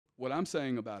what I'm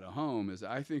saying about a home is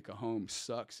I think a home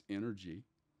sucks energy.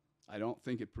 I don't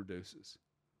think it produces.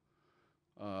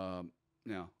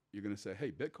 Now, you're going to say, hey,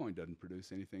 Bitcoin doesn't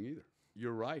produce anything either.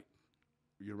 You're right.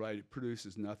 You're right. It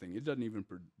produces nothing. It doesn't even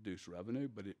produce revenue,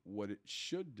 but what it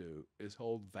should do is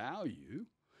hold value.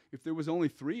 If there was only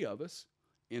 3 of us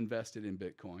invested in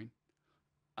Bitcoin,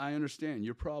 I understand.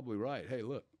 You're probably right. Hey,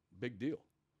 look, big deal.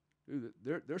 Dude,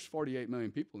 there's 48 million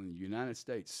people in the United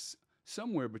States,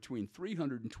 somewhere between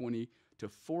 320 to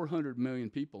 400 million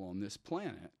people on this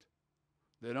planet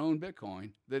that own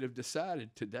Bitcoin that have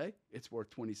decided today it's worth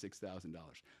 $26,000.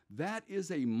 That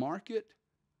is a market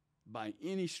by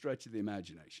any stretch of the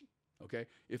imagination, okay?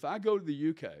 If I go to the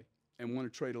UK and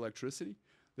want to trade electricity,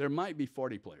 there might be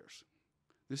 40 players.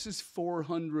 This is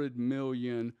 400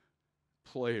 million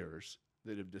players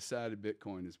that have decided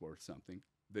Bitcoin is worth something,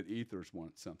 that Ether's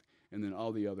worth something, and then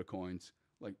all the other coins.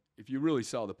 Like, if you really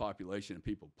saw the population of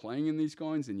people playing in these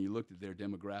coins and you looked at their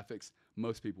demographics,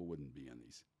 most people wouldn't be in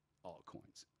these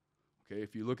altcoins. Okay,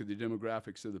 if you look at the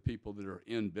demographics of the people that are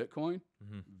in Bitcoin,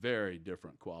 very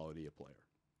different quality of player.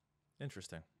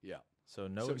 Interesting. Yeah. So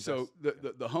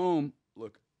the home,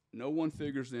 look, no one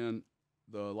figures in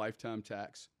the lifetime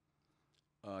tax.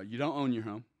 You don't own your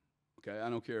home. Okay, I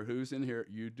don't care who's in here.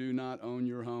 You do not own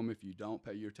your home. If you don't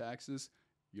pay your taxes,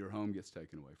 your home gets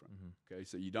taken away from you. Okay,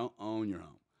 so you don't own your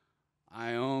home.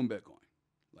 I own Bitcoin.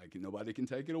 Like, nobody can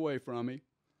take it away from me.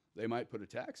 They might put a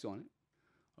tax on it,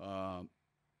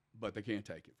 but they can't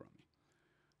take it from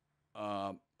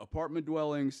me. Apartment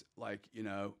dwellings, like,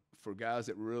 for guys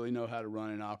that really know how to run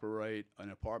and operate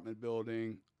an apartment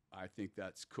building, I think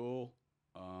that's cool.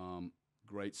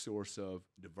 Great source of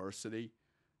diversity.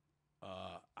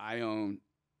 I own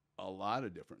a lot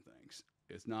of different things.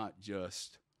 It's not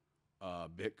just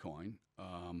Bitcoin,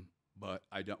 but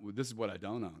I don't. This is what I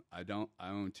don't own. I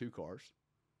own 2 cars.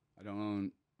 I don't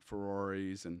own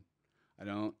Ferraris, and I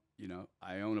don't.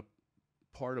 I own a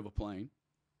part of a plane,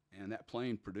 and that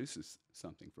plane produces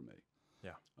something for me.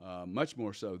 Yeah. Much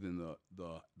more so than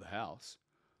the house.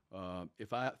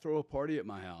 If I throw a party at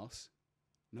my house,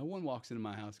 no one walks into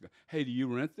my house and goes, "Hey, do you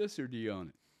rent this or do you own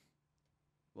it?"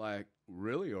 Like,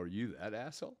 really? Are you that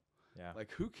asshole? Yeah.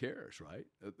 Like, who cares, right?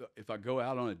 If I go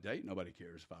out on a date, nobody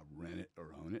cares if I rent it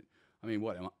or own it. I mean,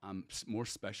 what? I'm more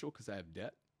special because I have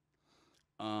debt.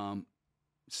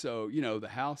 So, the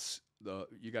house,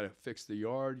 you got to fix the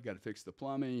yard, you got to fix the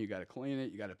plumbing, you got to clean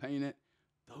it, you got to paint it.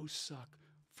 Those suck.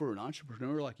 For an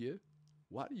entrepreneur like you,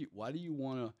 why do you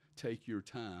want to take your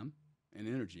time and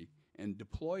energy and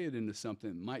deploy it into something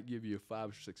that might give you a 5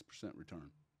 or 6%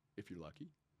 return, if you're lucky,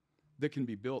 that can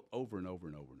be built over and over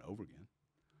and over and over again?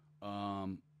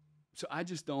 So I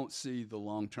just don't see the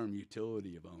long-term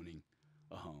utility of owning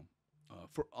a home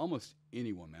for almost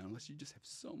anyone, man, unless you just have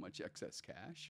so much excess cash.